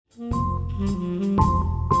Then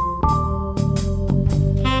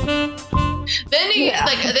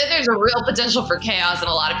there's a real potential for chaos and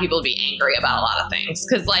a lot of people to be angry about a lot of things.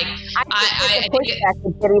 Because I think that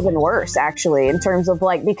could get even worse, actually, in terms of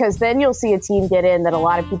because then you'll see a team get in that a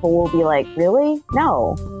lot of people will be like, really?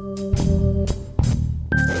 No.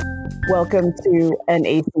 Welcome to an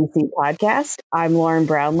ACC podcast. I'm Lauren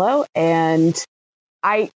Brownlow, and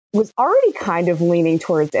I was already kind of leaning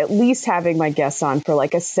towards at least having my guests on for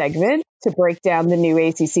a segment to break down the new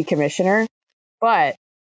ACC commissioner, but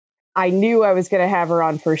I knew I was going to have her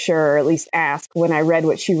on for sure, or at least ask, when I read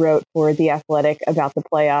what she wrote for The Athletic about the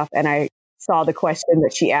playoff, and I saw the question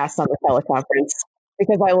that she asked on the teleconference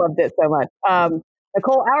because I loved it so much.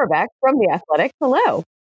 Nicole Auerbach from The Athletic. Hello.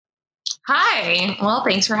 Hi. Well,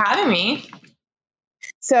 thanks for having me.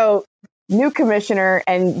 So, new commissioner,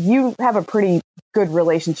 and you have a pretty good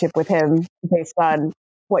relationship with him based on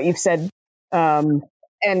what you've said.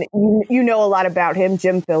 And you know a lot about him.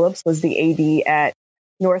 Jim Phillips was the AD at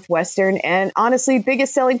Northwestern, and honestly,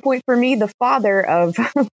 biggest selling point for me, the father of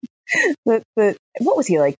the what was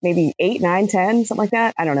he, maybe 8, 9, 10, something like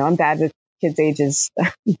that? I don't know. I'm bad with kids' ages.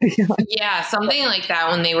 Yeah, something like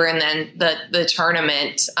that when they were in the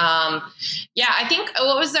tournament. I think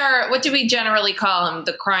what do we generally call him?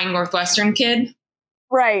 The crying Northwestern kid?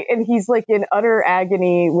 Right. And he's in utter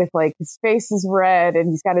agony with his face is red and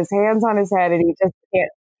he's got his hands on his head and he just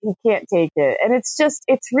can't take it. And it's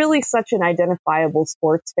really such an identifiable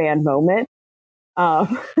sports fan moment.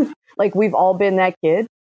 We've all been that kid.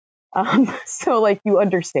 So you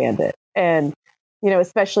understand it. And,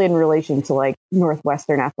 especially in relation to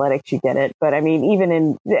Northwestern athletics, you get it. But I mean, even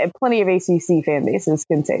in plenty of ACC fan bases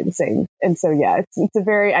can say the same. And so, yeah, it's a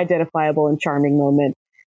very identifiable and charming moment.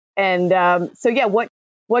 And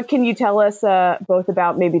what can you tell us both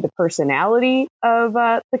about maybe the personality of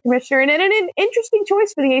the commissioner and an interesting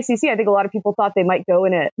choice for the ACC? I think a lot of people thought they might go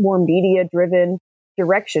in a more media-driven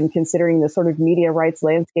direction, considering the sort of media rights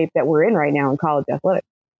landscape that we're in right now in college athletics.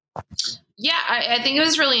 Yeah, I think it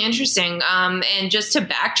was really interesting. And just to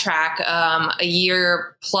backtrack, a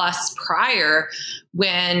year plus prior,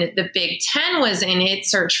 when the Big Ten was in its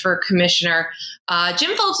search for a commissioner,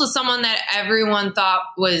 Jim Phillips was someone that everyone thought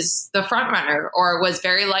was the front runner or was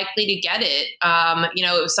very likely to get it.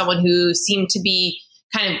 It was someone who seemed to be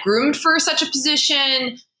kind of groomed for such a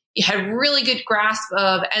position. He had really good grasp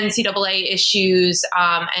of NCAA issues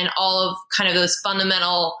and all of kind of those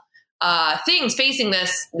fundamental things facing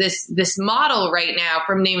this model right now,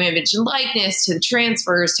 from name, image, and likeness to the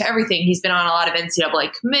transfers to everything. He's been on a lot of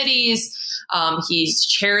NCAA committees. He's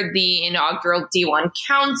chaired the inaugural D1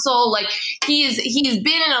 Council. He's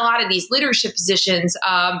been in a lot of these leadership positions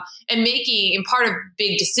and making part of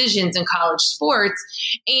big decisions in college sports.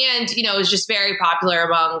 And is just very popular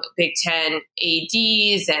among Big Ten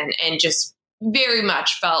ADs and just very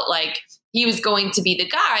much felt like he was going to be the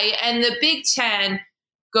guy. And the Big Ten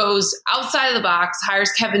goes outside of the box, hires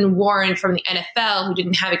Kevin Warren from the NFL, who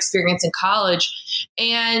didn't have experience in college.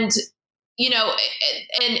 And,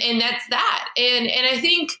 and that's that. And I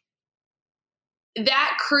think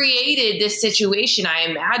that created this situation, I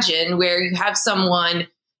imagine, where you have someone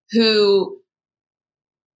who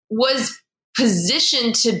was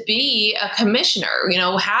positioned to be a commissioner,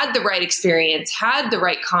 had the right experience, had the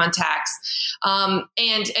right contacts,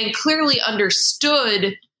 and clearly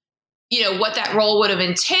understood what that role would have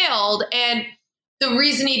entailed. And the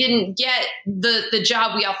reason he didn't get the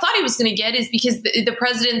job we all thought he was going to get is because the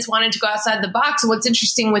presidents wanted to go outside the box. And what's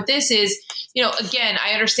interesting with this is, again,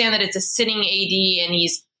 I understand that it's a sitting AD and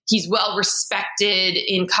he's well respected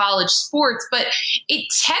in college sports, but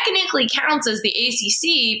it technically counts as the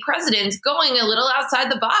ACC presidents going a little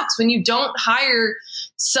outside the box when you don't hire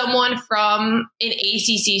someone from an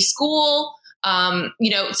ACC school,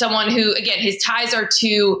 someone who, again, his ties are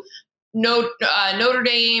to Notre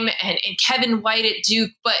Dame and Kevin White at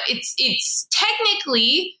Duke, but it's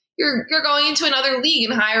technically you're going into another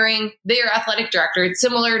league and hiring their athletic director. It's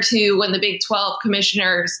similar to when the Big 12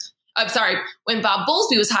 commissioners, when Bob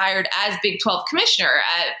Bowlesby was hired as Big 12 commissioner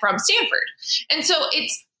from Stanford. And so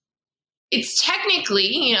it's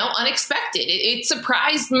technically, unexpected. It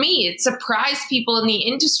surprised me. It surprised people in the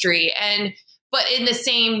industry. But in the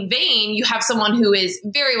same vein, you have someone who is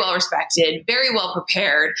very well respected, very well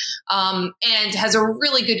prepared, and has a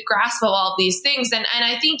really good grasp of all of these things. And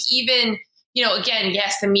I think even, again,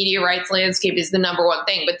 yes, the media rights landscape is the number one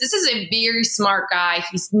thing, but this is a very smart guy.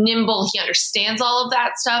 He's nimble. He understands all of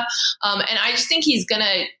that stuff. And I just think he's going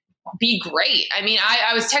to be great. I mean,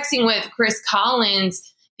 I was texting with Chris Collins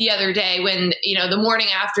the other day when, the morning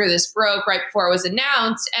after this broke, right before it was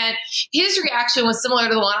announced. And his reaction was similar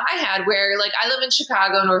to the one I had, where like, I live in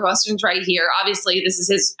Chicago, Northwestern's right here. Obviously, this is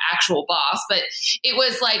his actual boss, but it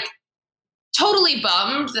was like, totally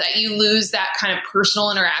bummed that you lose that kind of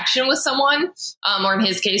personal interaction with someone, or in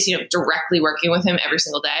his case, directly working with him every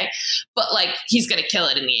single day. But like, he's going to kill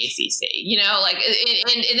it in the ACC,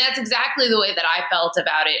 and that's exactly the way that I felt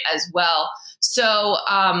about it as well. So,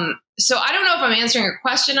 so I don't know if I'm answering your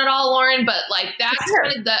question at all, Lauren, but like, that's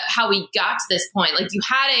kind of how we got to this point. Like, you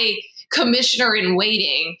had a commissioner in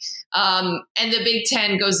waiting, and the Big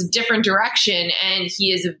Ten goes a different direction, and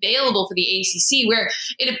he is available for the ACC, where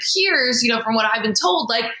it appears, from what I've been told,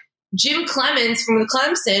 like Jim Clements from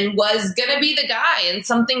Clemson was going to be the guy, and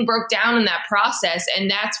something broke down in that process.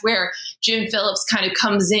 And that's where Jim Phillips kind of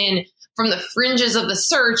comes in from the fringes of the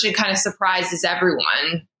search and kind of surprises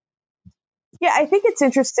everyone. Yeah, I think it's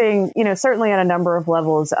interesting, certainly on a number of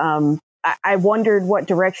levels. I wondered what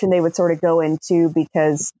direction they would sort of go into,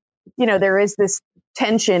 because, there is this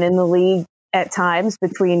tension in the league at times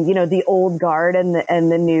between, the old guard and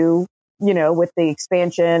the new, with the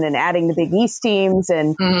expansion and adding the Big East teams.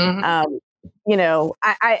 And, and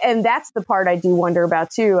that's the part I do wonder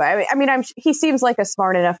about too. I mean, he seems like a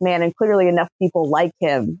smart enough man, and clearly enough people like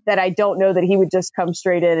him, that I don't know that he would just come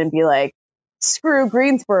straight in and be like, screw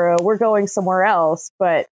Greensboro, we're going somewhere else.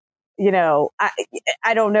 But,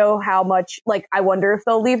 I don't know how much, like, I wonder if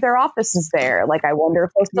they'll leave their offices there. Like, I wonder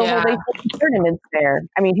if they'll still hold ACC tournaments there.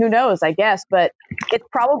 I mean, who knows, I guess, but it's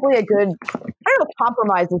probably a good, I don't know if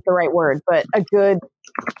compromise is the right word, but a good,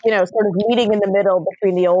 sort of meeting in the middle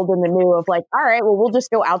between the old and the new of like, all right, well, we'll just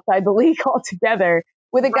go outside the league altogether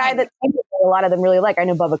with a guy that a lot of them really like. I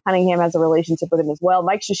know Bubba Cunningham has a relationship with him as well.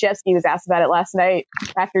 Mike Krzyzewski was asked about it last night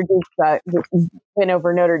after Duke's win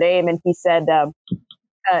over Notre Dame, and he said,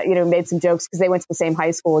 made some jokes because they went to the same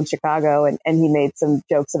high school in Chicago, and he made some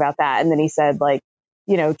jokes about that. And then he said, like,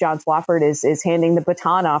 John Swofford is handing the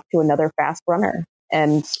baton off to another fast runner.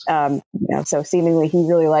 And, so seemingly he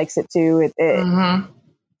really likes it too.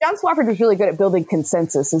 John Swofford was really good at building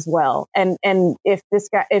consensus as well. And if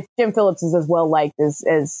Jim Phillips is as well liked as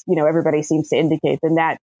everybody seems to indicate, then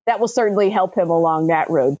that will certainly help him along that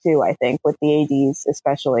road too, I think, with the ADs,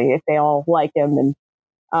 especially if they all like him. And,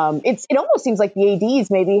 it almost seems like the ADs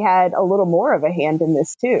maybe had a little more of a hand in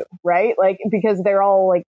this too, right? Like, because they're all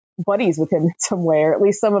like buddies with him in some way, or at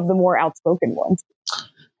least some of the more outspoken ones.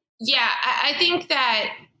 Yeah, I think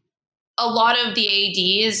that a lot of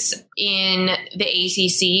the ADs in the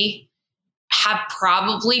ACC have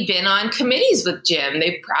probably been on committees with Jim.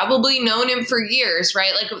 They've probably known him for years,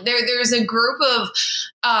 right? Like there's a group of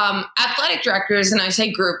athletic directors, and I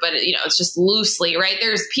say group, but it's just loosely, right?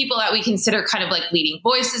 There's people that we consider kind of like leading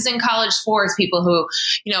voices in college sports, people who,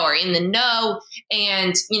 are in the know.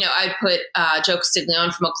 And, I put Joe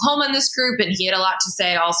Castiglione from Oklahoma in this group, and he had a lot to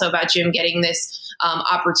say also about Jim getting this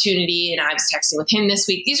opportunity. And I was texting with him this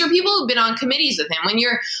week. These are people who've been on committees with him. When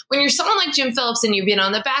you're someone like Jim Phillips, and you've been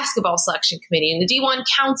on the basketball selection committee and the D1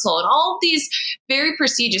 council and all of these very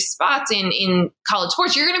prestigious spots in college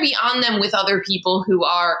sports, you're going to be on them with other people who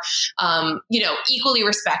are, equally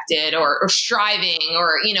respected or striving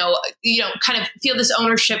or, kind of feel this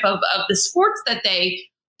ownership of the sports that they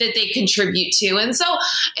contribute to. And so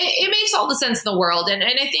it makes all the sense in the world. And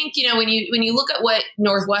I think, when you look at what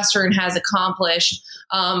Northwestern has accomplished,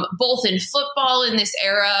 both in football in this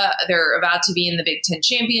era, they're about to be in the Big Ten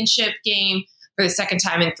championship game for the second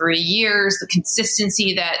time in 3 years, the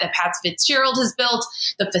consistency that Pat Fitzgerald has built,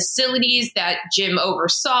 the facilities that Jim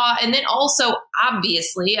oversaw, and then also,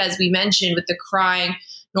 obviously, as we mentioned, with the crying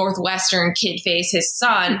Northwestern kid face, his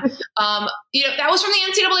son, that was from the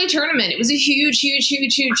NCAA tournament. It was a huge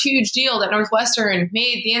deal that Northwestern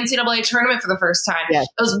made the NCAA tournament for the first time. Yes.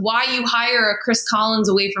 That was why you hire a Chris Collins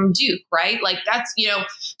away from Duke, right? Like that's,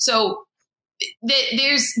 so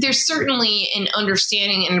there's certainly an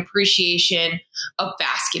understanding and appreciation of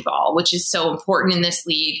basketball, which is so important in this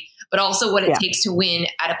league, but also what it takes to win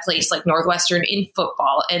at a place like Northwestern in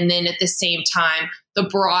football. And then at the same time, the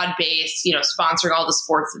broad base, sponsoring all the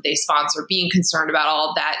sports that they sponsor, being concerned about all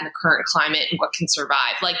of that in the current climate and what can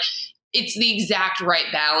survive. Like it's the exact right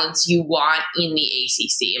balance you want in the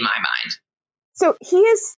ACC in my mind. So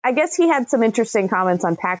I guess he had some interesting comments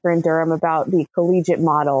on Packer and Durham about the collegiate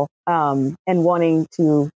model, and wanting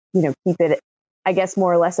to, keep it, I guess,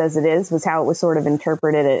 more or less as it is, was how it was sort of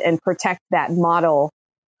interpreted, and protect that model.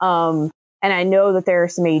 And I know that there are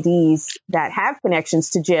some ADs that have connections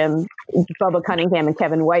to Jim. Bubba Cunningham and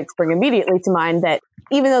Kevin White spring immediately to mind, that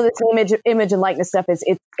even though this image and likeness stuff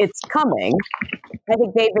it's coming, I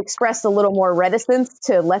think they've expressed a little more reticence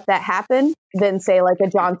to let that happen than, say, like a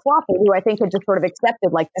John Swofford, who I think had just sort of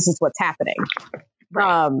accepted, like, this is what's happening.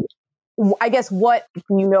 Right. I guess, what do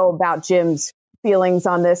you know about Jim's feelings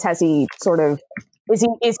on this? Has he sort of,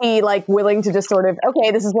 is he like willing to just sort of,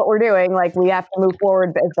 okay, this is what we're doing, like, we have to move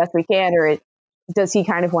forward as best we can, or does he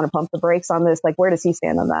kind of want to pump the brakes on this? Like, where does he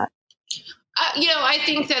stand on that? I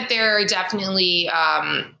think that there are definitely,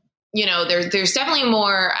 there's definitely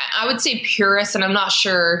more, I would say purists, and I'm not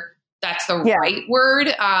sure that's the right word.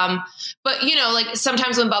 But, like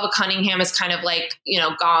sometimes when Bubba Cunningham is kind of like,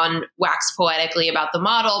 gone wax poetically about the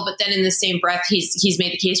model, but then in the same breath, he's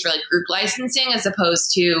made the case for like group licensing as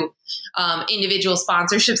opposed to individual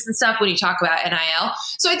sponsorships and stuff when you talk about NIL.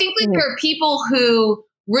 So I think like there are people who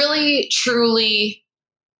really, truly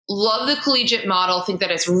love the collegiate model, think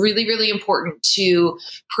that it's really, really important to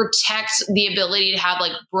protect the ability to have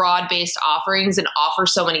like broad-based offerings and offer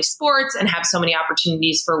so many sports and have so many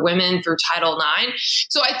opportunities for women through Title IX.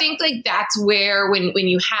 So I think like that's where when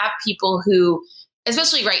you have people who,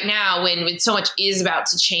 especially right now when so much is about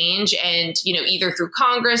to change and, either through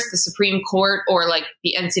Congress, the Supreme Court, or like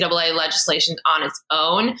the NCAA legislation on its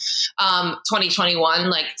own, 2021,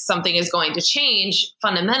 like something is going to change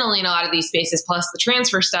fundamentally in a lot of these spaces, plus the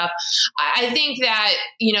transfer stuff. I think that,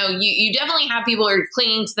 you definitely have people who are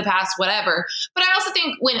clinging to the past, whatever. But I also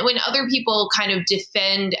think when other people kind of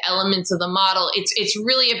defend elements of the model, it's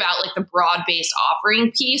really about like the broad-based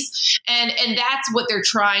offering piece. And that's what they're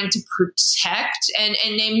trying to protect. And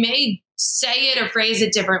they may say it or phrase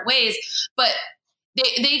it different ways, but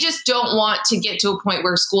they just don't want to get to a point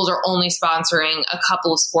where schools are only sponsoring a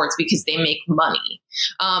couple of sports because they make money.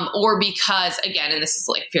 Or because, again, and this is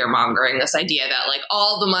like fear mongering, this idea that like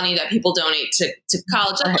all the money that people donate to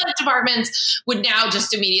college athletic departments would now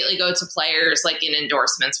just immediately go to players, like in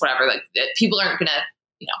endorsements, whatever, like that people aren't going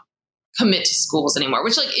to, commit to schools anymore,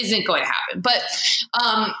 which like isn't going to happen. But,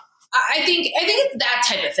 I think it's that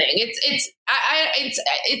type of thing.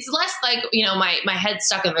 It's less like, my head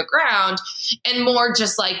stuck in the ground, and more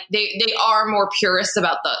just like they are more purists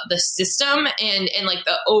about the system and like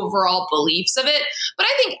the overall beliefs of it. But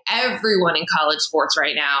I think everyone in college sports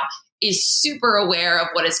right now is super aware of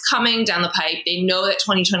what is coming down the pipe. They know that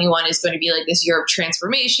 2021 is going to be like this year of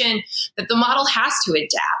transformation, that the model has to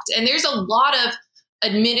adapt. And there's a lot of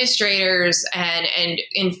administrators and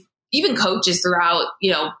even coaches throughout,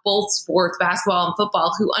 both sports, basketball and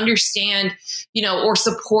football, who understand, or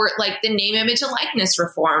support like the name, image, and likeness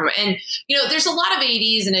reform. And, there's a lot of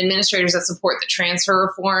ADs and administrators that support the transfer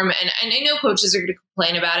reform. And I know coaches are going to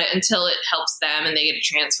complain about it until it helps them and they get a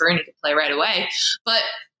transfer and you can play right away. But,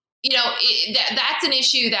 that's an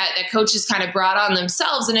issue that coaches kind of brought on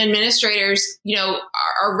themselves, and administrators,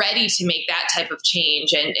 are ready to make that type of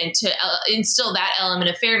change and to instill that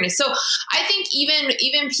element of fairness. So I think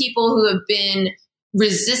even people who have been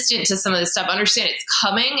resistant to some of this stuff understand it's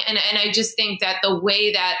coming. And I just think that the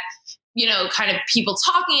way that, kind of people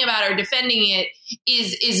talking about or defending it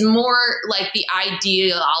is more like the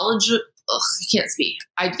ideology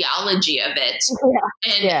of it.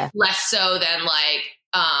 And less so than like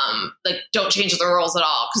don't change the rules at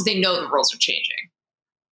all, because they know the rules are changing.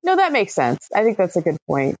 No, that makes sense. I think that's a good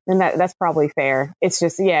point. And that's probably fair. It's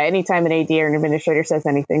just, anytime an AD or an administrator says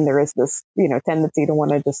anything, there is this, tendency to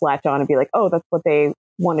want to just latch on and be like, oh, that's what they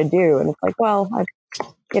want to do. And it's like, well,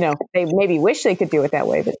 they maybe wish they could do it that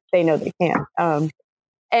way, but they know they can't.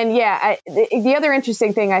 The other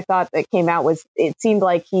interesting thing I thought that came out was it seemed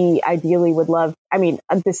like he ideally would love,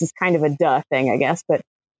 this is kind of a duh thing, I guess, but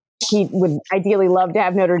he would ideally love to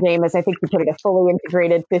have Notre Dame as, I think he put it, a fully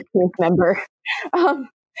integrated 15th member.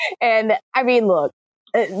 Look,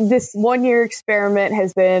 this 1 year experiment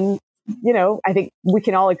has been, I think we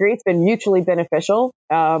can all agree it's been mutually beneficial.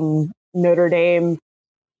 Notre Dame,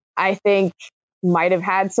 I think, might have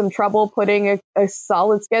had some trouble putting a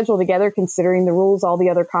solid schedule together, considering the rules all the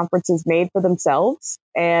other conferences made for themselves.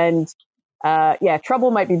 And trouble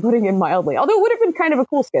might be putting it mildly, although it would have been kind of a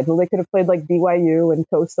cool schedule. They could have played like BYU and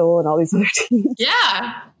Coastal and all these other teams.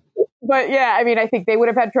 Yeah. But I think they would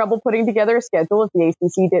have had trouble putting together a schedule if the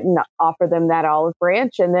ACC didn't offer them that olive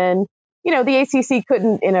branch. And then, the ACC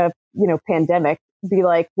couldn't, in a, pandemic, be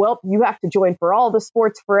like, well, you have to join for all the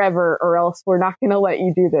sports forever, or else we're not going to let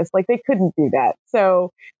you do this. Like, they couldn't do that.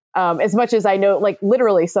 So as much as I know, like,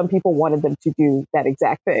 literally some people wanted them to do that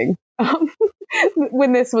exact thing.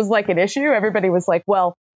 When this was like an issue, everybody was like,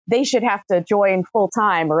 well, they should have to join full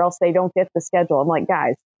time or else they don't get the schedule. I'm like,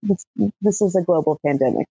 guys, this is a global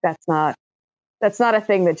pandemic. That's not a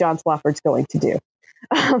thing that John Swofford's going to do.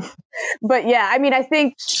 But yeah, I mean, I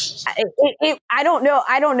think I don't know.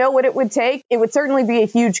 I don't know what it would take. It would certainly be a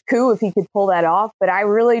huge coup if he could pull that off. But I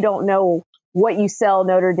really don't know what you sell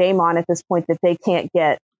Notre Dame on at this point that they can't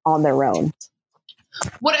get on their own.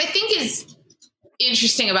 What I think is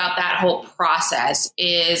interesting about that whole process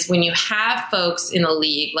is when you have folks in the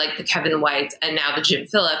league like the Kevin Whites and now the Jim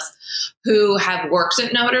Phillips who have worked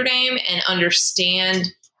at Notre Dame and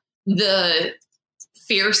understand the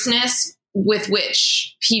fierceness with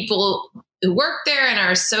which people who work there and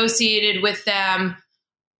are associated with them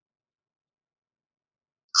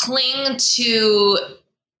cling to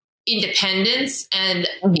independence and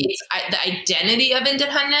the identity of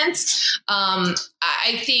independence.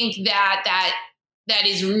 I think that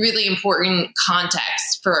is really important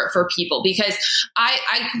context for people, because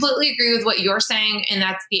I completely agree with what you're saying, and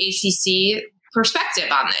that's the ACC perspective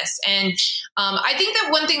on this. And I think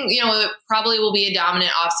that one thing, that probably will be a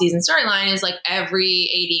dominant offseason storyline is like every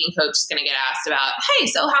AD and coach is going to get asked about, hey,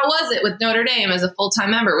 so how was it with Notre Dame as a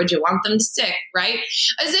full-time member? Would you want them to stick, right?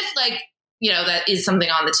 As if like, that is something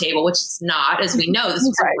on the table, which it's not, as we know, this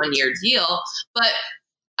is a 1-year deal. But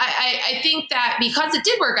I think that because it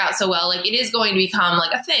did work out so well, like it is going to become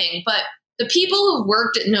like a thing. But the people who've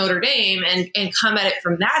worked at Notre Dame and come at it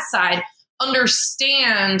from that side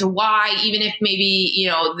understand why, even if maybe,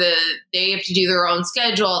 they have to do their own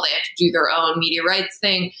schedule, they have to do their own media rights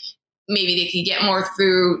thing. Maybe they could get more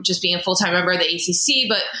through just being a full-time member of the ACC,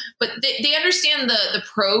 but they understand the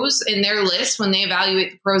pros in their list when they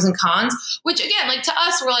evaluate the pros and cons, which again, like to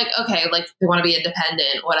us, we're like, okay, like they want to be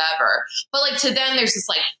independent, whatever. But like to them, there's this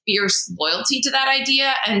like fierce loyalty to that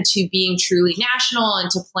idea and to being truly national and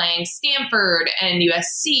to playing Stanford and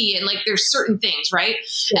USC. And like, there's certain things, right?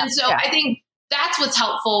 Yeah, and so I think that's what's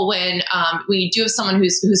helpful when you do have someone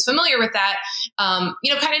who's familiar with that, kind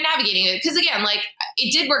of navigating it. Because again, like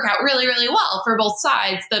it did work out really, really well for both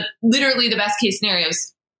sides. Literally the best case scenario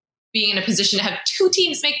is being in a position to have 2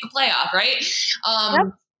 teams make the playoff, right?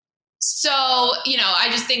 Yep. So, I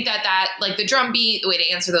just think that like the drumbeat, the way to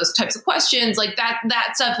answer those types of questions, like that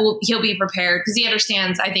stuff, he'll be prepared because he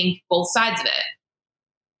understands, I think, both sides of it.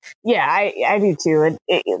 Yeah, I do too.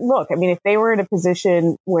 Look, I mean, if they were in a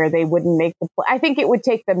position where they wouldn't make I think it would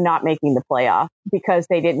take them not making the playoff because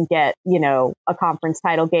they didn't get, a conference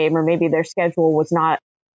title game, or maybe their schedule was not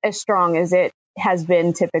as strong as it has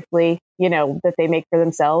been typically, that they make for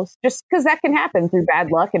themselves, just because that can happen through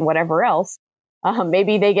bad luck and whatever else.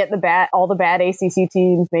 Maybe they get all the bad ACC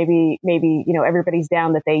teams. Maybe, everybody's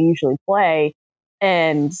down that they usually play.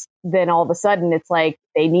 And then all of a sudden it's like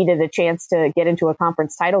they needed a chance to get into a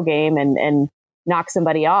conference title game and knock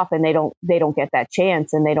somebody off, and they don't get that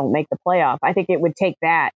chance and they don't make the playoff. I think it would take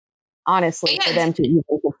that, honestly, for them to even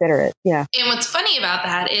consider it. Yeah. And what's funny about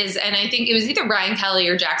that is, and I think it was either Brian Kelly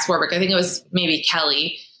or Jack Swarbrick, I think it was maybe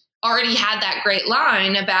Kelly, already had that great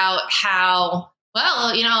line about how,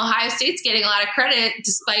 well, Ohio State's getting a lot of credit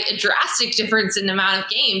despite a drastic difference in the amount of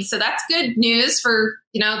games. So that's good news for,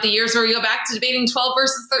 the years where we go back to debating 12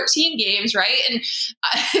 versus 13 games, right? And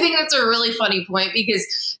I think that's a really funny point, because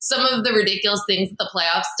some of the ridiculous things that the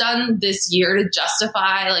playoffs done this year to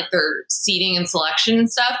justify like their seeding and selection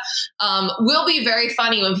and stuff will be very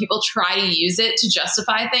funny when people try to use it to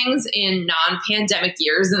justify things in non-pandemic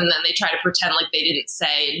years, and then they try to pretend like they didn't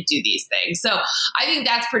say and do these things. So I think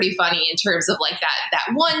that's pretty funny in terms of like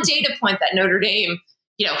that one data point that Notre Dame,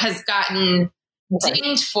 has gotten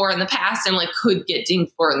dinged for in the past and like could get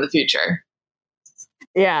dinged for in the future.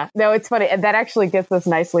 Yeah, no, it's funny. And that actually gets us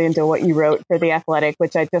nicely into what you wrote for The Athletic,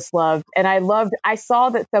 which I just loved. And I saw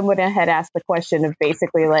that someone had asked the question of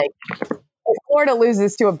basically like, if Florida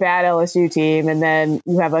loses to a bad LSU team and then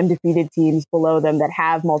you have undefeated teams below them that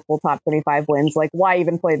have multiple top 25 wins, like why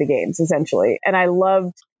even play the games, essentially? And I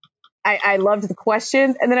loved the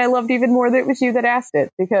question. And then I loved even more that it was you that asked it,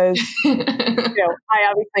 because, I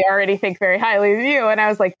obviously already think very highly of you. And I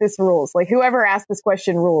was like, this rules. Like whoever asked this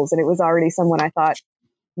question rules. And it was already someone I thought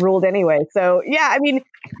ruled anyway. So yeah, I mean,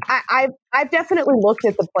 I've definitely looked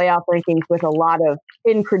at the playoff rankings with a lot of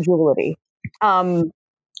incredulity.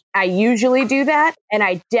 I usually do that. And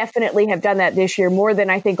I definitely have done that this year more than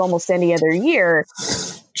I think almost any other year.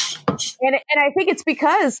 And I think it's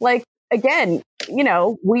because, like, again,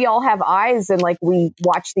 we all have eyes and like we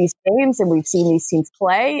watch these games and we've seen these teams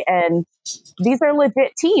play, and these are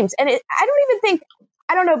legit teams. And I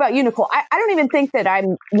don't know about you, Nicole. I don't even think that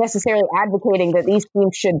I'm necessarily advocating that these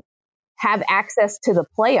teams should have access to the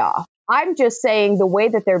playoff. I'm just saying the way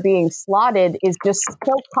that they're being slotted is just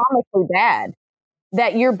so comically bad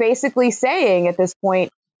that you're basically saying at this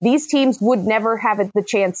point, these teams would never have the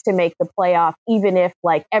chance to make the playoff, even if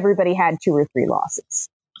like everybody had 2 or 3 losses.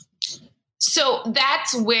 So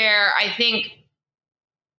that's where I think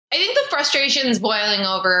the frustration is boiling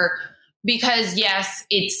over because, yes,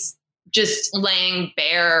 it's just laying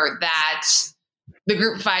bare that the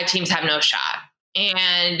Group of 5 teams have no shot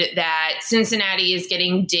and that Cincinnati is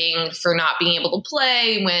getting dinged for not being able to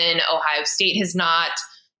play when Ohio State has not,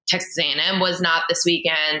 Texas A&M was not this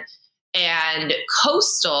weekend, and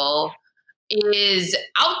Coastal is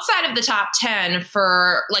outside of the top 10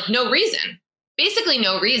 for like no reason. Basically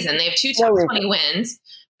no reason. They have 2 top 20 wins.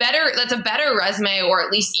 That's a better resume, or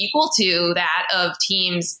at least equal to that of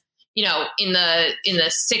teams, you know, in the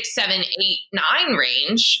 6, 7, 8, 9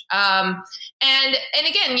 range. And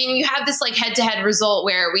again, you have this like head-to-head result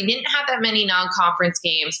where we didn't have that many non-conference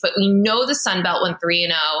games, but we know the Sun Belt went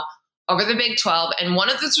 3-0 over the Big 12. And one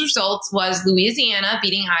of those results was Louisiana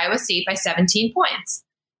beating Iowa State by 17 points.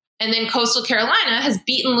 And then Coastal Carolina has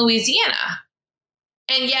beaten Louisiana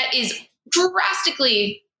and yet is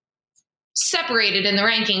drastically separated in the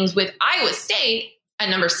rankings with Iowa State at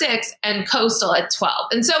number 6 and Coastal at 12.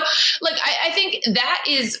 And so, like, I think that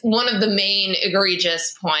is one of the main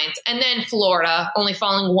egregious points. And then Florida only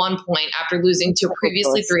falling 1 point after losing to a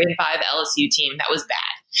previously 3-5 LSU team. That was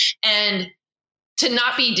bad. And to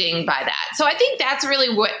not be dinged by that. So I think that's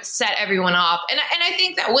really what set everyone off. And I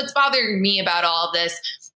think that what's bothering me about all of this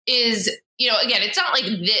is, you know, again, it's not like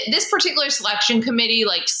this particular selection committee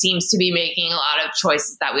like seems to be making a lot of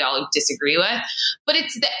choices that we all disagree with, but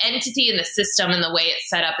it's the entity and the system and the way it's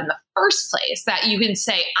set up in the first place that you can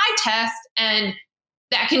say, I test, and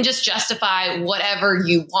that can just justify whatever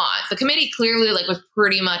you want. The committee clearly like was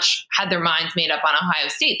pretty much had their minds made up on Ohio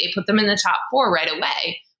State. They put them in the top 4 right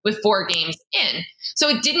away with 4 games in. So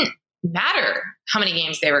it didn't matter how many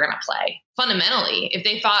games they were going to play fundamentally if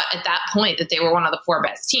they thought at that point that they were one of the 4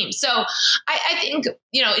 best teams. So I think,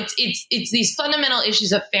 you know, it's these fundamental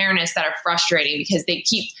issues of fairness that are frustrating because they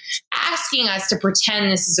keep asking us to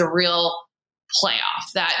pretend this is a real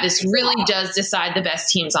playoff, that this really does decide the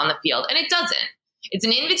best teams on the field. And it doesn't. It's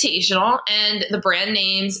an invitational, and the brand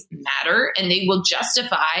names matter, and they will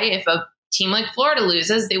justify if a team like Florida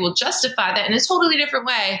loses, they will justify that in a totally different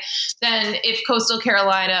way than if Coastal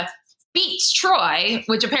Carolina beats Troy,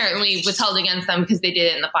 which apparently was held against them because they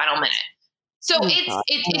did it in the final minute. So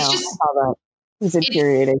it's just it's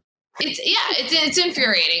infuriating. It's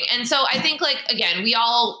infuriating. And so I think, like, again, we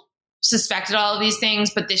all suspected all of these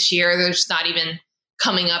things, but this year they're just not even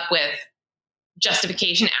coming up with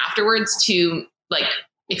justification afterwards to like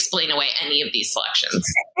explain away any of these selections.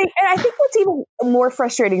 And I think what's even more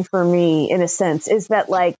frustrating for me in a sense is that,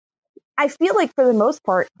 like, I feel like for the most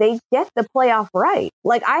part, they get the playoff right.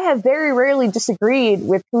 Like, I have very rarely disagreed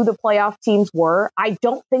with who the playoff teams were. I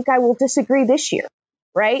don't think I will disagree this year.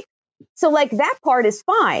 Right. So, like, that part is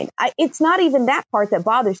fine. It's not even that part that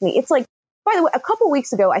bothers me. It's like, by the way, a couple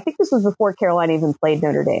weeks ago, I think this was before Carolina even played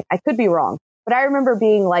Notre Dame. I could be wrong, but I remember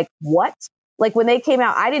being like, what? Like, when they came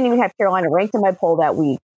out, I didn't even have Carolina ranked in my poll that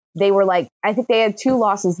week. They were like, I think they had 2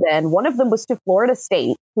 losses then. One of them was to Florida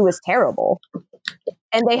State, who was terrible.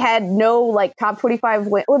 And they had no like top 25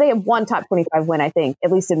 win. Well, they have 1 top 25 win, I think,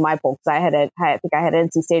 at least in my poll, because I think I had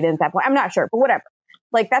NC State in at that point. I'm not sure, but whatever.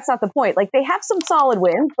 Like, that's not the point. Like, they have some solid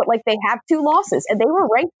wins, but like they have 2 losses, and they were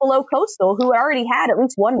ranked below Coastal, who already had at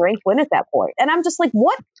least 1 ranked win at that point. And I'm just like,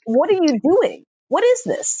 what are you doing? What is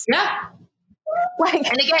this? Yeah. Like,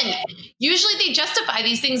 and again, usually they justify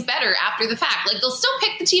these things better after the fact. Like, they'll still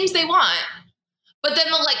pick the teams they want, but then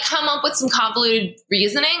they'll like come up with some convoluted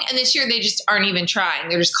reasoning. And this year they just aren't even trying.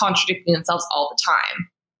 They're just contradicting themselves all the time.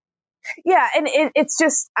 Yeah. And it's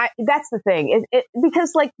just, that's the thing.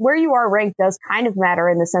 Because like where you are ranked does kind of matter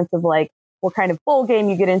in the sense of like what kind of bowl game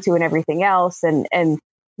you get into and everything else. And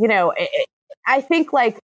you know, I think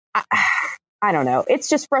like, I don't know. It's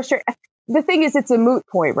just frustrating. The thing is, it's a moot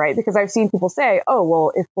point, right? Because I've seen people say, oh,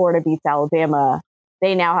 well, if Florida beats Alabama,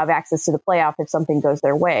 they now have access to the playoff if something goes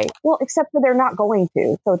their way. Well, except for they're not going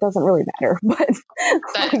to, so it doesn't really matter. But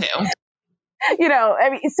that too. You know,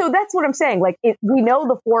 I mean, so that's what I'm saying. Like, we know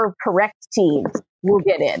the 4 correct teams will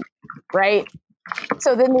get in, right?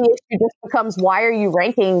 So then the issue just becomes, why are you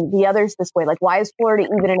ranking the others this way? Like, why is Florida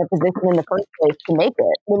even in a position in the first place to make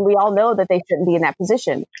it when we all know that they shouldn't be in that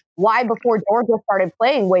position? Why, before Georgia started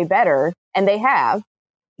playing way better, and they have,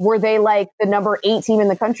 were they like the number 8 team in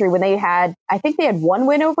the country when they had, I think they had 1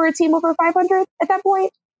 win over a team over 500 at that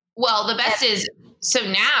point? Well, the best is, so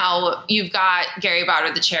now you've got Gary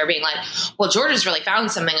Bauer, the chair, being like, well, Georgia's really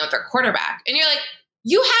found something with their quarterback. And you're like,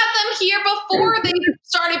 You had them here before they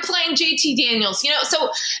started playing JT Daniels, So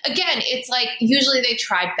again, it's like usually they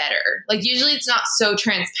try better. Like usually it's not so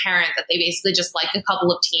transparent that they basically just like a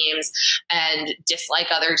couple of teams and dislike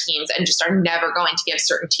other teams and just are never going to give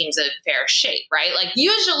certain teams a fair shake, right? Like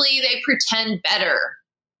usually they pretend better.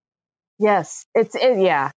 Yes,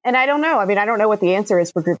 yeah. And I don't know. I mean, I don't know what the answer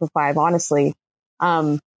is for Group of Five, honestly.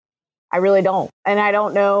 I really don't. And I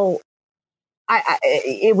don't know.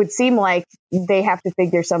 It would seem like they have to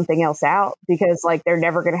figure something else out because like they're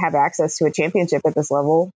never going to have access to a championship at this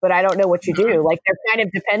level. But I don't know what you do. Like they're kind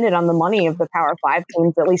of dependent on the money of the Power Five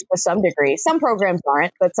teams, at least to some degree. Some programs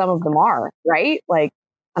aren't, but some of them are, right? Like,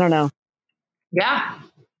 I don't know. Yeah.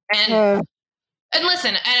 And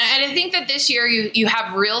listen, and I think that this year you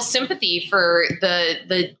have real sympathy for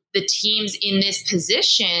the teams in this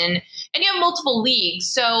position. And you have multiple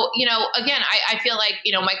leagues. So, again, I feel like,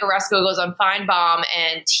 Mike Oresco goes on Feinbaum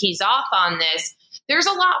and tees off on this. There's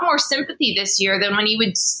a lot more sympathy this year than when he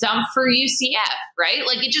would stump for UCF, right?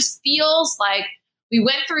 Like, it just feels like we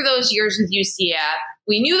went through those years with UCF.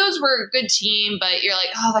 We knew those were a good team, but you're like,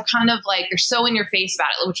 oh, they're kind of like, they're so in your face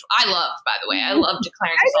about it, which I loved, by the way. I love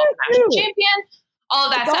declaring yourself a national champion, all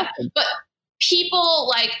of that stuff. But people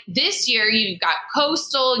like this year, you've got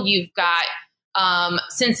Coastal, you've got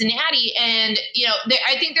Cincinnati, and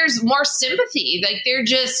I think there's more sympathy. Like they're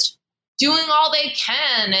just doing all they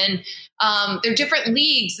can, and they're different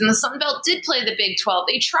leagues. And the Sun Belt did play the Big 12.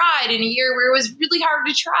 They tried in a year where it was really hard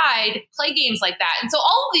to try to play games like that. And so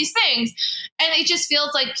all of these things, and it just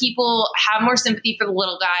feels like people have more sympathy for the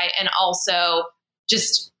little guy, and also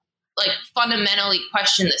just like fundamentally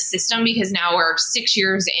question the system because now we're 6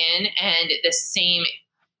 years in, and the same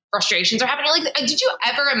frustrations are happening. Like, did you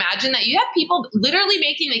ever imagine that you have people literally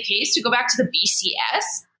making the case to go back to the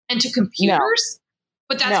BCS and to computers? No.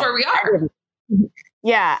 But that's where we are.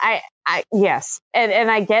 Yeah, yes.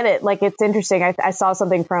 And I get it. Like, it's interesting. I saw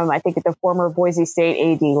something from, I think, the former Boise State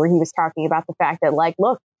AD where he was talking about the fact that, like,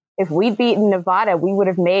 look, if we'd beaten Nevada, we would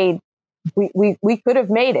have made, we could have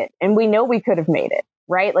made it. And we know we could have made it,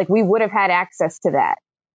 right? Like, we would have had access to that,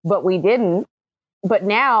 but we didn't. But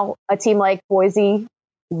now a team like Boise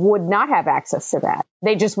would not have access to that.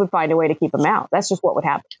 They just would find a way to keep them out. That's just what would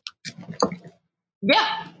happen.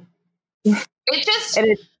 Yeah. It's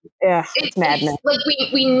madness. Like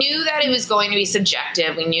we knew that it was going to be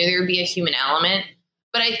subjective. We knew there would be a human element.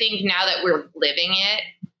 But I think now that we're living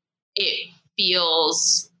it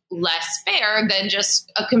feels less fair than just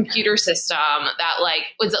a computer system that like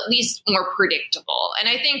was at least more predictable. And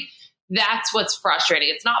I think that's what's frustrating.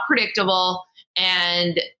 It's not predictable.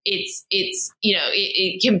 And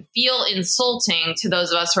it can feel insulting to those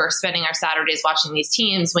of us who are spending our Saturdays watching these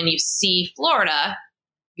teams when you see Florida,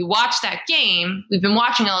 you watch that game. We've been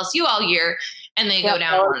watching LSU all year, and they go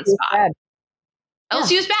down one spot.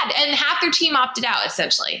 LSU is bad, and half their team opted out,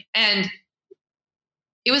 essentially. And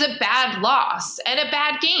it was a bad loss and a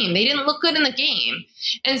bad game. They didn't look good in the game.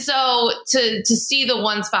 And so to see the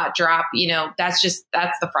one spot drop, that's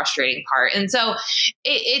the frustrating part. And so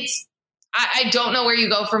I don't know where you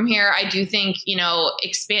go from here. I do think,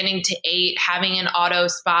 expanding to 8, having an auto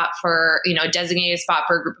spot for, a designated spot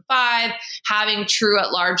for a group of 5, having true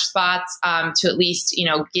at large spots to at least,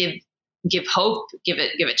 give hope, give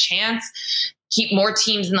it a chance, keep more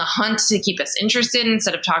teams in the hunt to keep us interested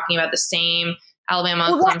instead of talking about the same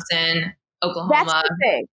Alabama, Clemson, Oklahoma. That's the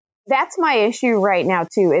thing. That's my issue right now,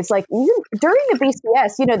 too. It's like during the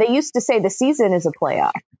BCS, they used to say the season is a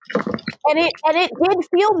playoff. And it did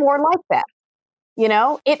feel more like that.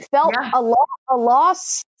 It felt a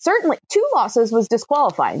loss. Certainly 2 losses was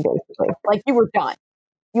disqualifying, basically. Like you were done.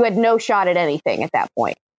 You had no shot at anything at that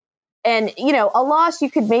point. And, a loss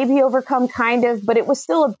you could maybe overcome kind of, but it was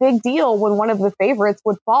still a big deal when one of the favorites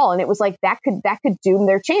would fall. And it was like that could doom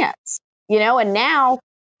their chance, and now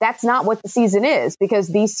that's not what the season is because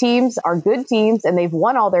these teams are good teams and they've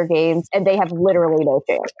won all their games and they have literally no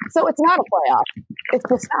chance. So it's not a playoff. It's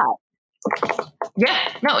just not.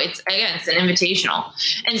 Yeah, no, it's an invitational.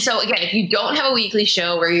 And so again, if you don't have a weekly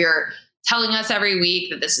show where you're telling us every week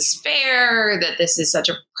that this is fair, that this is such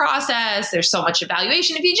a process, there's so much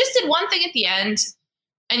evaluation. If you just did one thing at the end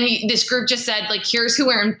and this group just said, like, here's who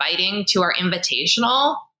we're inviting to our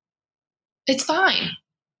invitational, it's fine.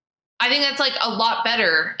 I think that's like a lot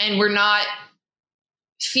better. And we're not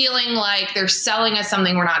feeling like they're selling us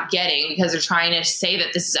something we're not getting because they're trying to say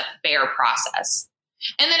that this is a fair process.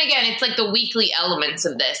 And then again, it's like the weekly elements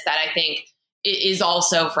of this that I think is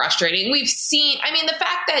also frustrating. We've seen, the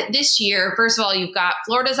fact that this year, first of all, you've got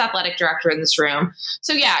Florida's athletic director in this room.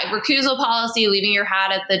 So yeah, recusal policy, leaving your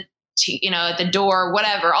hat at the door,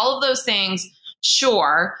 whatever, all of those things.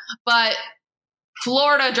 Sure. But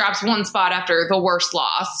Florida drops one spot after the worst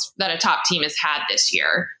loss that a top team has had this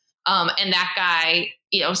year. And that guy,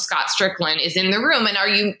 Scott Strickland, is in the room. And are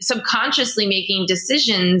you subconsciously making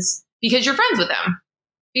decisions because you're friends with him?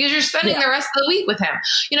 Because you're spending the rest of the week with him,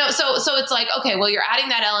 so it's like, okay, well, you're adding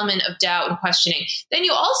that element of doubt and questioning. Then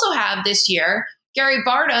you also have this year, Gary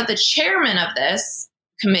Barta, the chairman of this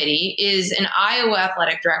committee, is an Iowa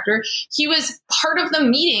athletic director. He was part of the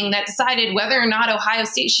meeting that decided whether or not Ohio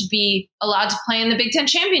State should be allowed to play in the Big Ten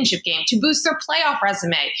championship game to boost their playoff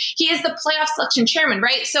resume. He is the playoff selection chairman,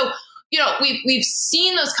 right? So, we've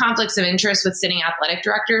seen those conflicts of interest with sitting athletic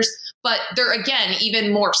directors, but they're, again,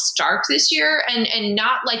 even more stark this year, and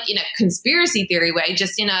not like in a conspiracy theory way,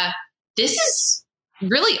 just in this is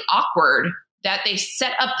really awkward that they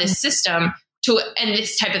set up this system and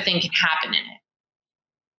this type of thing can happen in it.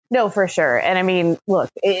 No, for sure. And I mean, look,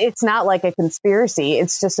 it's not like a conspiracy.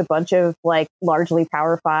 It's just a bunch of largely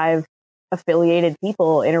Power Five affiliated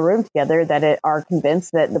people in a room together that are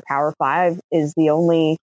convinced that the Power Five is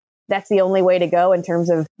that's the only way to go in terms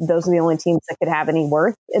of those are the only teams that could have any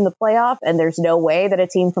worth in the playoff. And there's no way that a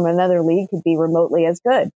team from another league could be remotely as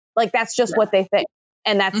good. That's just what they think.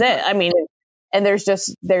 And that's it. I mean, and there's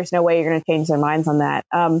no way you're going to change their minds on that.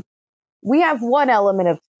 We have one element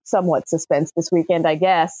of somewhat suspense this weekend, I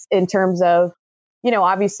guess, in terms of,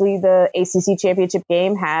 obviously the ACC championship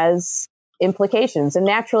game has implications, and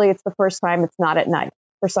naturally it's the first time it's not at night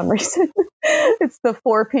for some reason. It's the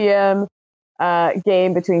 4 p.m.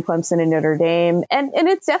 Game between Clemson and Notre Dame. And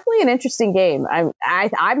it's definitely an interesting game.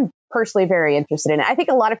 I'm personally very interested in it. I think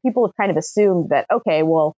a lot of people have kind of assumed that, okay,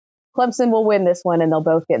 well, Clemson will win this one and they'll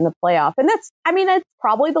both get in the playoff. And that's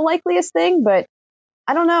probably the likeliest thing, but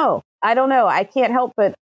I don't know. I can't help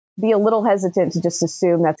but be a little hesitant to just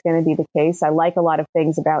assume that's going to be the case. I like a lot of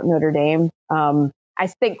things about Notre Dame. I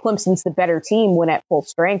think Clemson's the better team when at full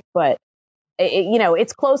strength, but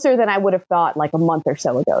it's closer than I would have thought a month or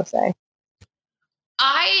so ago, say.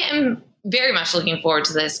 I am very much looking forward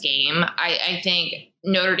to this game. I think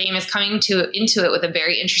Notre Dame is coming into it with a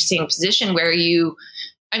very interesting position where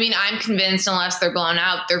I'm convinced unless they're blown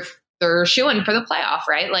out, they're shooing for the playoff,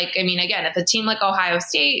 right? Again, if a team like Ohio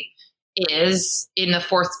State is in the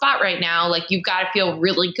 4th spot right now, you've got to feel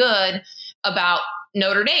really good about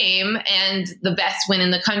Notre Dame and the best win in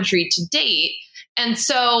the country to date. And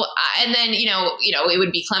so, and then, it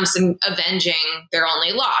would be Clemson avenging their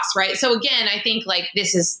only loss, right? So again, I think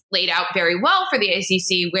this is laid out very well for the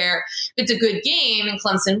ACC, where if it's a good game and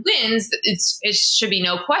Clemson wins, it should be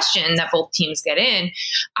no question that both teams get in.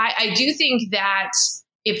 I do think that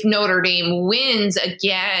if Notre Dame wins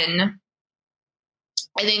again,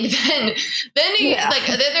 I think then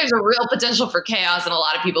there's a real potential for chaos and a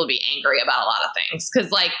lot of people to be angry about a lot of things.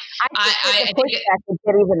 Because I think that could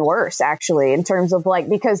get even worse, actually, in terms of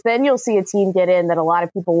because then you'll see a team get in that a lot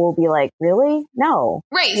of people will be like, really? No.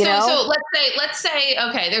 Right. So let's say,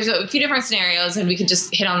 okay, there's a few different scenarios and we could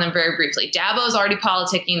just hit on them very briefly. Dabo's already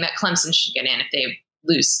politicking that Clemson should get in if they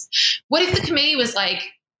lose. What if the committee was like,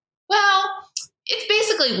 well, it's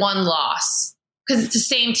basically one loss because it's the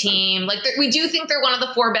same team. We do think they're one of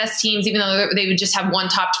the 4 best teams, even though they would just have one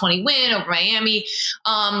top 20 win over Miami.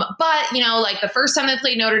 But the first time they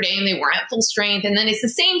played Notre Dame, they weren't at full strength. And then it's the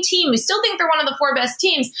same team. We still think they're one of the 4 best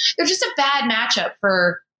teams. They're just a bad matchup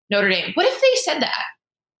for Notre Dame. What if they said that?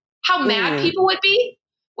 How mad people would be?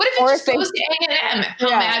 What if it just goes to A&M? How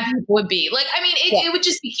mad people would be? It would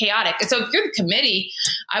just be chaotic. And so if you're the committee,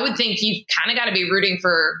 I would think you've kind of got to be rooting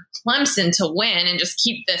for Clemson to win and just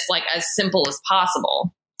keep this as simple as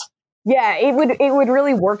possible. Yeah, it would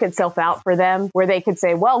really work itself out for them where they could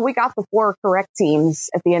say, well, we got the 4 correct teams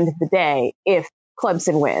at the end of the day if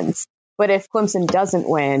Clemson wins. But if Clemson doesn't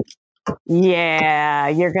win,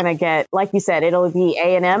 you're going to get, like you said, it'll be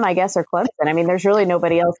A&M, I guess, or Clemson. There's really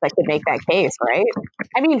nobody else that could make that case, right?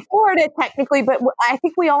 Florida technically, but I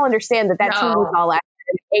think we all understand that team is all out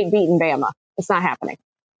and ain't beating Bama. It's not happening.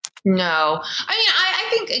 No. I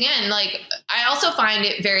think, again, I also find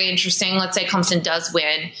it very interesting. Let's say Clemson does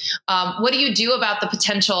win. What do you do about the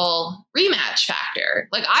potential rematch factor?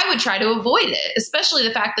 I would try to avoid it, especially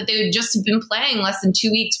the fact that they would just have been playing less than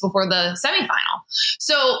 2 weeks before the semifinal.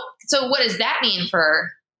 So what does that mean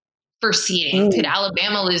for seeding? Could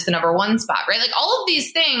Alabama lose the number 1 spot, right? All of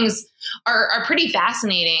these things are pretty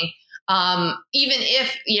fascinating. Even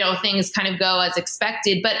if, things kind of go as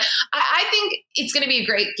expected, but I think it's going to be a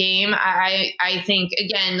great game. I think,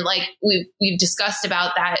 again, we've discussed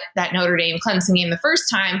about that Notre Dame Clemson game the first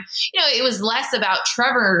time, it was less about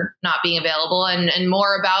Trevor not being available and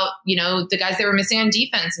more about, the guys they were missing on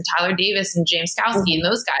defense and Tyler Davis and James Skowski and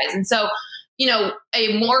those guys. And so,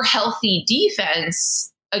 a more healthy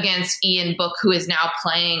defense against Ian Book, who is now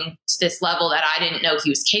playing to this level that I didn't know he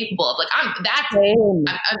was capable of. Like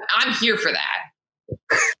I'm here for that.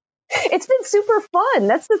 It's been super fun.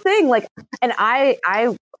 That's the thing. Like, and I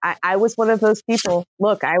was one of those people.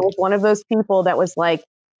 Look, I was one of those people that was like,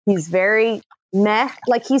 he's very meh.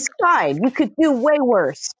 Like, he's fine. You could do way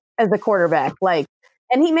worse as a quarterback. Like,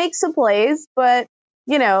 and he makes some plays, but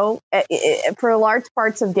you know, for large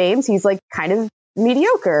parts of games, he's like kind of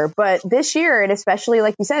mediocre. But this year, and especially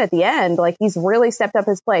like you said at the end, like he's really stepped up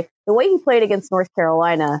his play. The way he played against North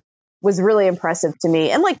Carolina was really impressive to me.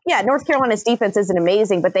 And like, yeah, North Carolina's defense isn't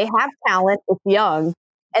amazing, but they have talent. It's young,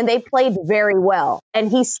 and they played very well. And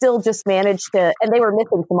he still just managed to, and they were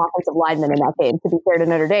missing some offensive linemen in that game, to be fair to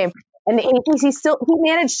Notre Dame. And he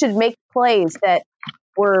managed to make plays that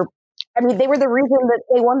were, I mean, they were the reason that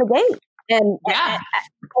they won the game. And yeah.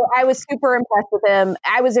 I was super impressed with him.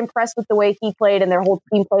 I was impressed with the way he played and their whole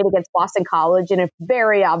team played against Boston College in a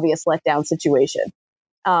very obvious letdown situation.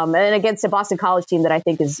 And against a Boston College team that I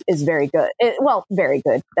think is very good. Very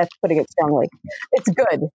good. That's putting it strongly. It's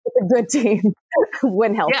good. It's a good team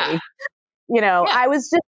when healthy. Yeah. You know, yeah.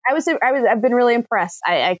 I've been really impressed.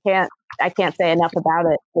 I can't say enough about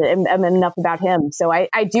it. Enough about him. So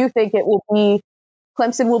I do think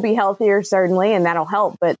Clemson will be healthier, certainly, and that'll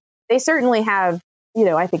help. But they certainly have, you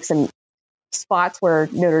know, I think some spots where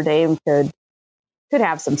Notre Dame could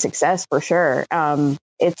have some success for sure.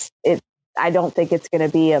 I don't think it's going to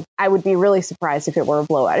be I would be really surprised if it were a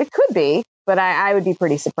blowout. It could be, but I would be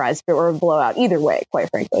pretty surprised if it were a blowout either way, quite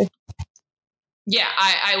frankly. Yeah,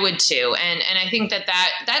 I would too. And I think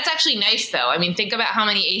that's actually nice though. I mean, think about how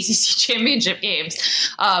many ACC championship games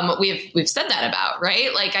we've said that about,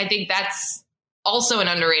 right? Like, I think that's also an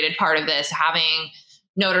underrated part of this. Having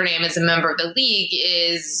Notre Dame as a member of the league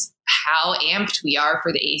is how amped we are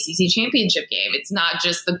for the ACC championship game. It's not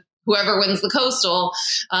just whoever wins the Coastal,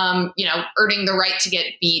 earning the right to get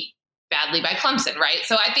beat badly by Clemson, right?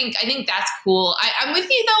 So I think that's cool. I'm with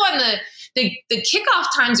you though on the kickoff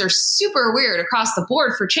times are super weird across the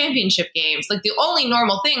board for championship games. Like, the only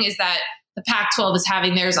normal thing is that the Pac-12 is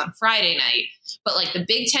having theirs on Friday night, but like the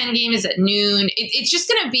Big Ten game is at noon. It's just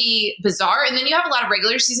going to be bizarre. And then you have a lot of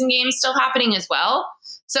regular season games still happening as well.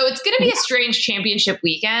 So it's going to be a strange championship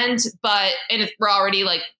weekend, and we're already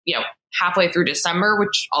halfway through December,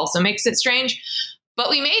 which also makes it strange, but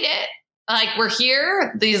we made it. Like, we're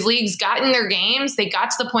here. These leagues got in their games. They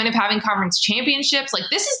got to the point of having conference championships. Like,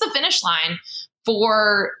 this is the finish line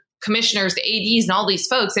for commissioners, the ADs, and all these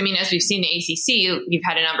folks. I mean, as we've seen the ACC, you've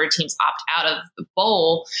had a number of teams opt out of the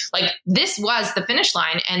bowl. Like, this was the finish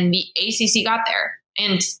line, and the ACC got there,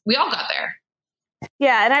 and we all got there.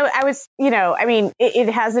 Yeah, and I was, it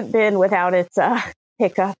hasn't been without its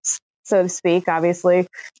hiccups, so to speak. Obviously,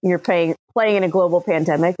 you're playing in a global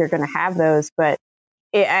pandemic. You're going to have those, but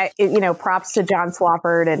props to John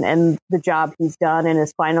Swofford and the job he's done in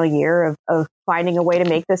his final year of finding a way to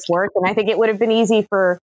make this work. And I think it would have been easy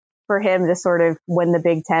for him to sort of, when the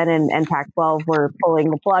Big Ten and Pac-12 were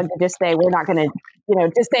pulling the plug, to just say, we're not going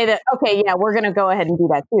to, just say that, okay, yeah, we're going to go ahead and do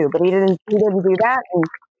that too. But he didn't do that. And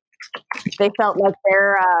they felt like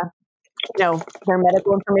their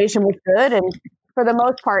medical information was good. And for the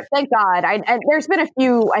most part, thank God. There's been a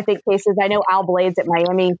few, I think, cases. I know Al Blades at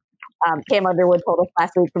Miami, Cam Underwood told us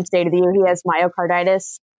last week from State of the U, he has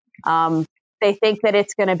myocarditis. They think that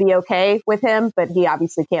it's going to be okay with him, but he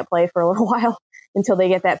obviously can't play for a little while until they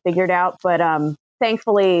get that figured out. But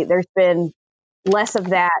thankfully, there's been less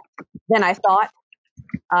of that than I thought.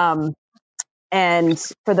 And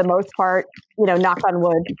for the most part, knock on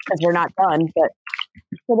wood, because we're not done. But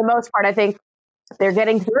for the most part, I think they're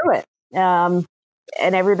getting through it.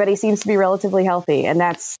 And everybody seems to be relatively healthy. And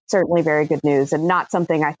that's certainly very good news, and not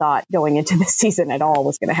something I thought going into this season at all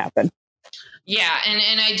was going to happen. Yeah.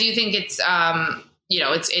 And I do think it's,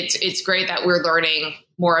 it's great that we're learning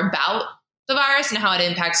more about the virus and how it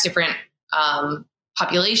impacts different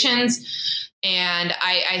populations. And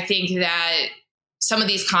I think that some of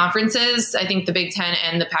these conferences, I think the Big Ten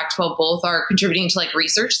and the Pac-12 both are contributing to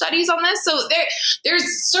research studies on this. So there's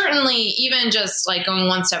certainly, even just going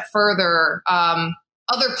one step further,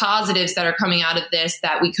 other positives that are coming out of this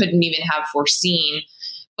that we couldn't even have foreseen.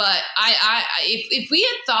 But if we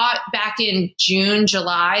had thought back in June,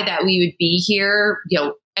 July that we would be here,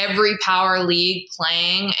 every power league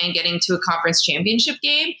playing and getting to a conference championship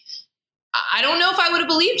game, I don't know if I would have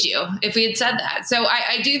believed you if we had said that. So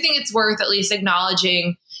I do think it's worth at least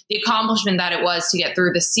acknowledging the accomplishment that it was to get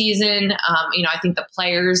through the season. I think the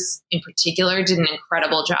players in particular did an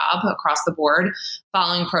incredible job across the board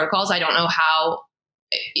following protocols. I don't know how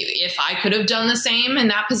if I could have done the same in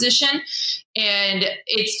that position. And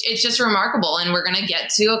it's just remarkable. And we're going to get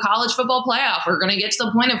to a college football playoff. We're going to get to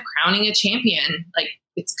the point of crowning a champion. Like,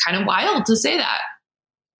 it's kind of wild to say that.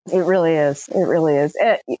 It really is. It really is.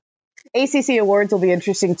 ACC awards will be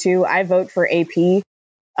interesting too. I vote for AP,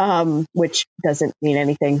 which doesn't mean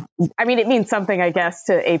anything. I mean, it means something, I guess,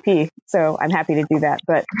 to AP. So I'm happy to do that.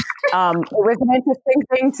 But it was an interesting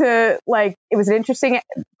thing it was an interesting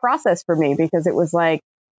process for me, because it was like,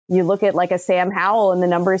 you look at like a Sam Howell and the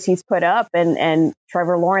numbers he's put up, and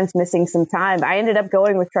Trevor Lawrence missing some time. I ended up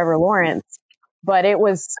going with Trevor Lawrence, but it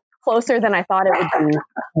was closer than I thought it would be.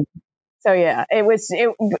 So yeah, because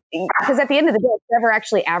at the end of the day, Trevor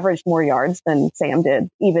actually averaged more yards than Sam did,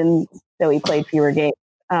 even though he played fewer games.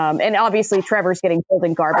 And obviously Trevor's getting pulled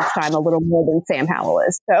in garbage time a little more than Sam Howell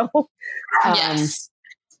is. So, yes.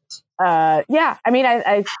 Yeah, I mean,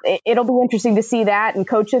 it'll be interesting to see that. And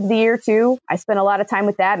Coach of the Year too. I spent a lot of time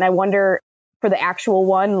with that, and I wonder for the actual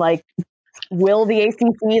one, like, will the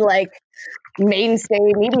ACC like mainstay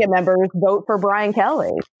media members vote for Brian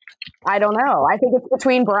Kelly? I don't know. I think it's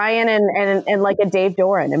between Brian and like a Dave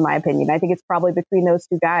Doran, in my opinion. I think it's probably between those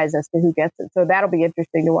two guys as to who gets it. So that'll be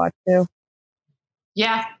interesting to watch too.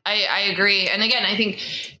 Yeah, I agree. And again, I think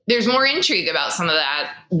there's more intrigue about some of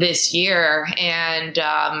that this year. And,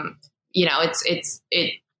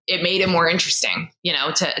 it made it more interesting,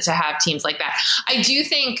 to have teams like that. I do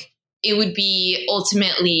think it would be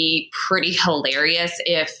ultimately pretty hilarious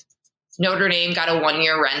if Notre Dame got a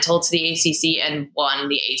 1-year rental to the ACC and won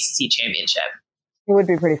the ACC championship. It would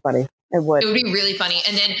be pretty funny. It would be really funny.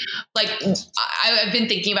 And then, like, I've been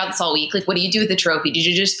thinking about this all week. Like, what do you do with the trophy? Did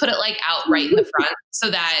you just put it like out right in the front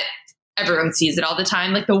so that everyone sees it all the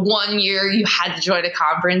time? Like, the 1 year you had to join a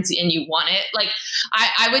conference and you won it. Like,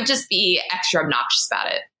 I would just be extra obnoxious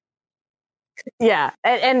about it. Yeah.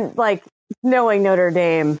 And like, knowing Notre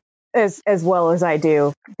Dame as well as I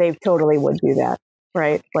do, they totally would do that.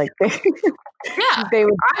 Right. Like, they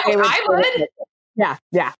would. I would. Yeah.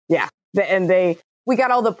 And we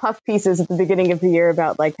got all the puff pieces at the beginning of the year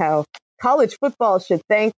about like how college football should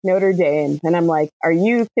thank Notre Dame. And I'm like, are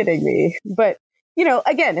you kidding me? But,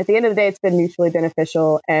 again, at the end of the day, it's been mutually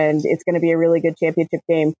beneficial, and it's going to be a really good championship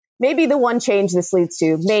game. Maybe the one change this leads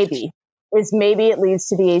to, maybe it leads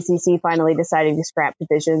to the ACC finally deciding to scrap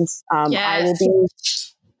divisions. Yes.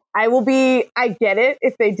 I get it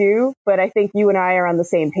if they do, but I think you and I are on the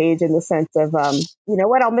same page in the sense of, you know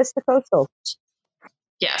what, I'll miss the Coastal.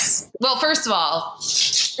 Yes. Well, first of all,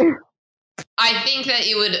 I think that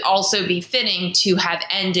it would also be fitting to have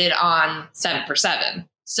ended on 7 for 7.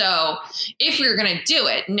 So if we were going to do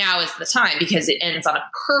it, now is the time, because it ends on a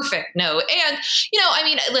perfect note. And,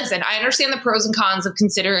 listen, I understand the pros and cons of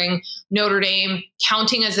considering Notre Dame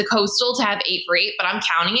counting as a Coastal to have 8 for 8, but I'm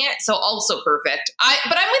counting it. So also perfect.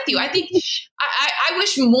 But I'm with you. I think I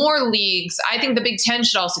wish more leagues. I think the Big Ten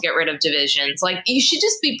should also get rid of divisions. Like, you should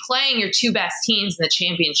just be playing your 2 best teams in the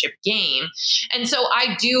championship game. And so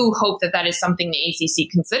I do hope that is something the ACC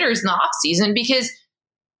considers in the offseason, because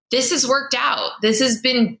this has worked out. This has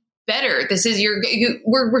been better. This is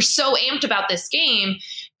we're so amped about this game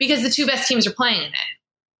because the 2 best teams are playing in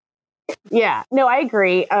it. Yeah, no, I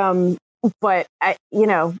agree. But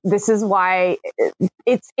this is why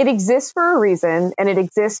it exists for a reason, and it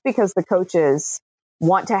exists because the coaches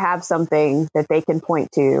want to have something that they can point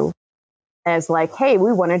to as like, hey,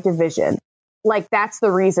 we won a division. Like, that's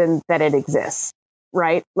the reason that it exists,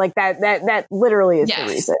 right? Like that literally is the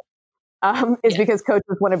reason. Because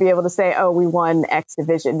coaches want to be able to say, oh, we won X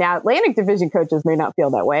division. Now, Atlantic Division coaches may not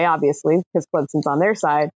feel that way, obviously, because Clemson's on their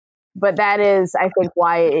side. But that is, I think,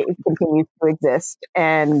 why it continues to exist.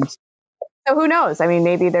 And so who knows? I mean,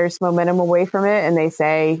 maybe there's momentum away from it, and they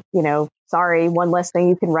say, sorry, one less thing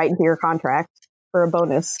you can write into your contract for a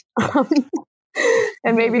bonus.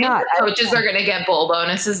 And maybe not. Coaches are going to get bowl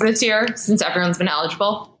bonuses this year since everyone's been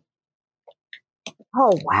eligible.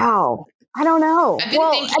 Oh, wow. I don't know. I've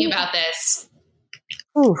been thinking about this.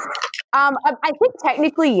 I think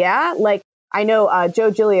technically, yeah. Like, I know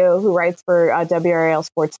Joe Giglio, who writes for WRAL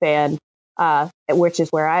Sports Fan, which is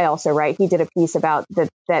where I also write. He did a piece about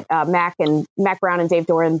that Mac Brown and Dave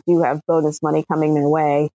Doran do have bonus money coming their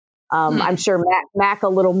way. I'm sure Mac a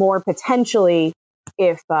little more potentially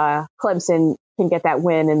if Clemson can get that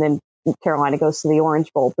win, and then Carolina goes to the Orange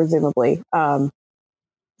Bowl, presumably.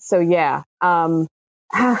 So yeah.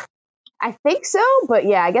 I think so, but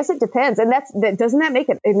yeah, I guess it depends. And doesn't that make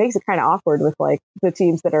it makes it kind of awkward with like the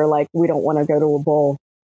teams that are like, we don't want to go to a bowl.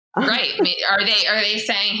 Right. I mean, are they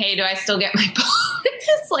saying, hey, do I still get my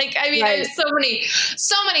bonus? Like, I mean, there's so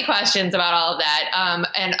many questions about all of that.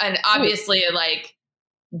 And obviously, like,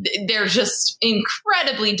 there's just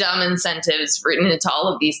incredibly dumb incentives written into all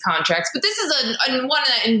of these contracts. But this is a one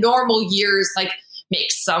that in normal years, like,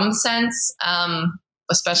 makes some sense,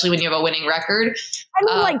 especially when you have a winning record. I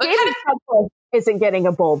mean, like, David Cutcliffe isn't getting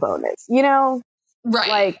a bowl bonus, you know? Right.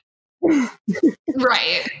 Like,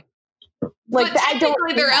 right. Like, but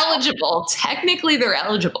technically they're eligible. Technically they're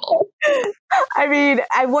eligible. I mean,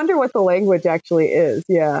 I wonder what the language actually is.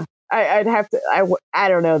 Yeah. I'd have to, I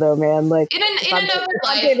don't know though, man. Like, in another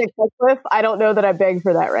life, David Cutcliffe, I don't know that I beg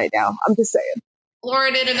for that right now. I'm just saying.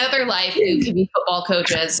 Lauren, in another life, we could be football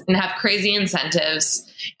coaches and have crazy incentives.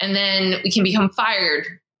 And then we can become fired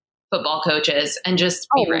football coaches and just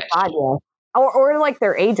be rich. God, yeah. Or like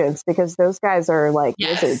their agents, because those guys are like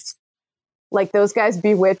wizards. Like, those guys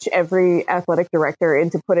bewitch every athletic director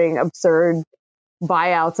into putting absurd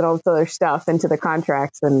buyouts and all this other stuff into the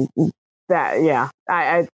contracts. And that, yeah,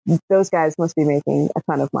 those guys must be making a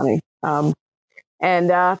ton of money.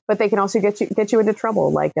 But they can also get you into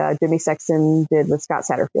trouble, like Jimmy Sexton did with Scott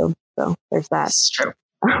Satterfield. So there's that. This is true.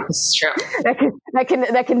 This is true.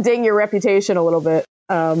 that can ding your reputation a little bit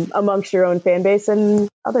amongst your own fan base and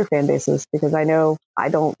other fan bases, because I know I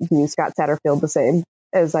don't view Scott Satterfield the same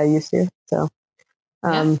as I used to. So,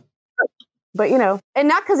 but you know, and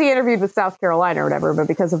not because he interviewed with South Carolina or whatever, but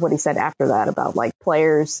because of what he said after that about like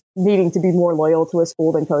players needing to be more loyal to a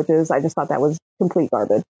school than coaches. I just thought that was complete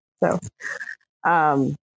garbage. So,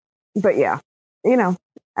 but yeah, you know,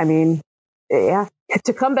 I mean, yeah,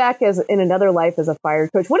 to come back as in another life as a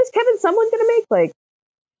fired coach. What is Kevin Sumlin going to make? Like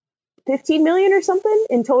 15 million or something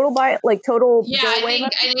in total total. Yeah, I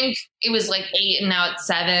think it was like 8 and now it's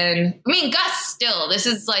 7. I mean, Gus still, this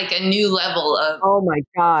is like a new level of, oh my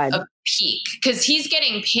God, a peak, because he's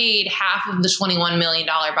getting paid half of the $21 million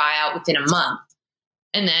buyout within a month.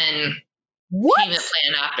 And then payment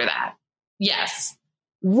plan after that. Yes.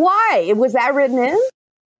 Why? Was that written in?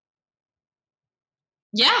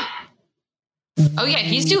 Yeah. Oh yeah.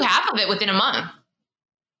 He's due half of it within a month.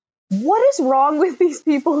 What is wrong with these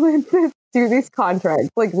people that do these contracts?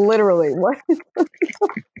 Like, literally, what?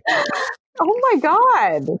 Oh my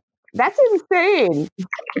God. That's insane.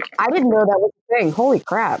 I didn't know that was a thing. Holy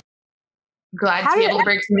crap. Glad to be able to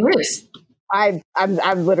break some news.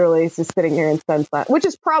 I'm literally just sitting here and sense that, which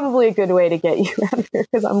is probably a good way to get you out of here,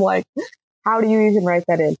 because I'm like, how do you even write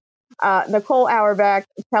that in? Nicole Auerbach,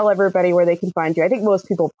 tell everybody where they can find you. I think most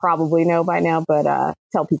people probably know by now, but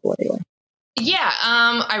tell people anyway. Yeah,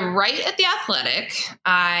 I write at The Athletic.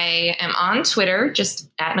 I am on Twitter,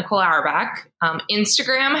 just at Nicole Auerbach.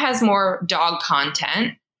 Instagram has more dog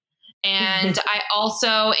content. And I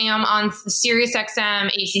also am on the SiriusXM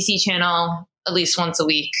ACC channel at least once a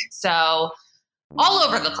week. So all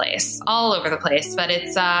over the place. But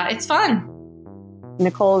it's fun.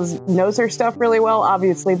 Nicole knows her stuff really well,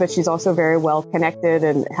 obviously, but she's also very well connected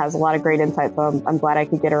and has a lot of great insight. So I'm glad I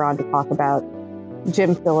could get her on to talk about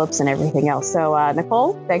Jim Phillips and everything else. So,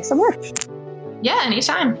 Nicole, thanks so much. Yeah,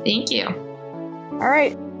 anytime. Thank you. All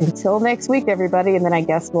right. Until next week, everybody. And then I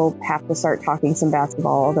guess we'll have to start talking some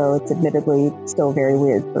basketball, although it's admittedly still very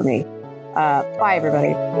weird for me. Bye,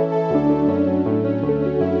 everybody.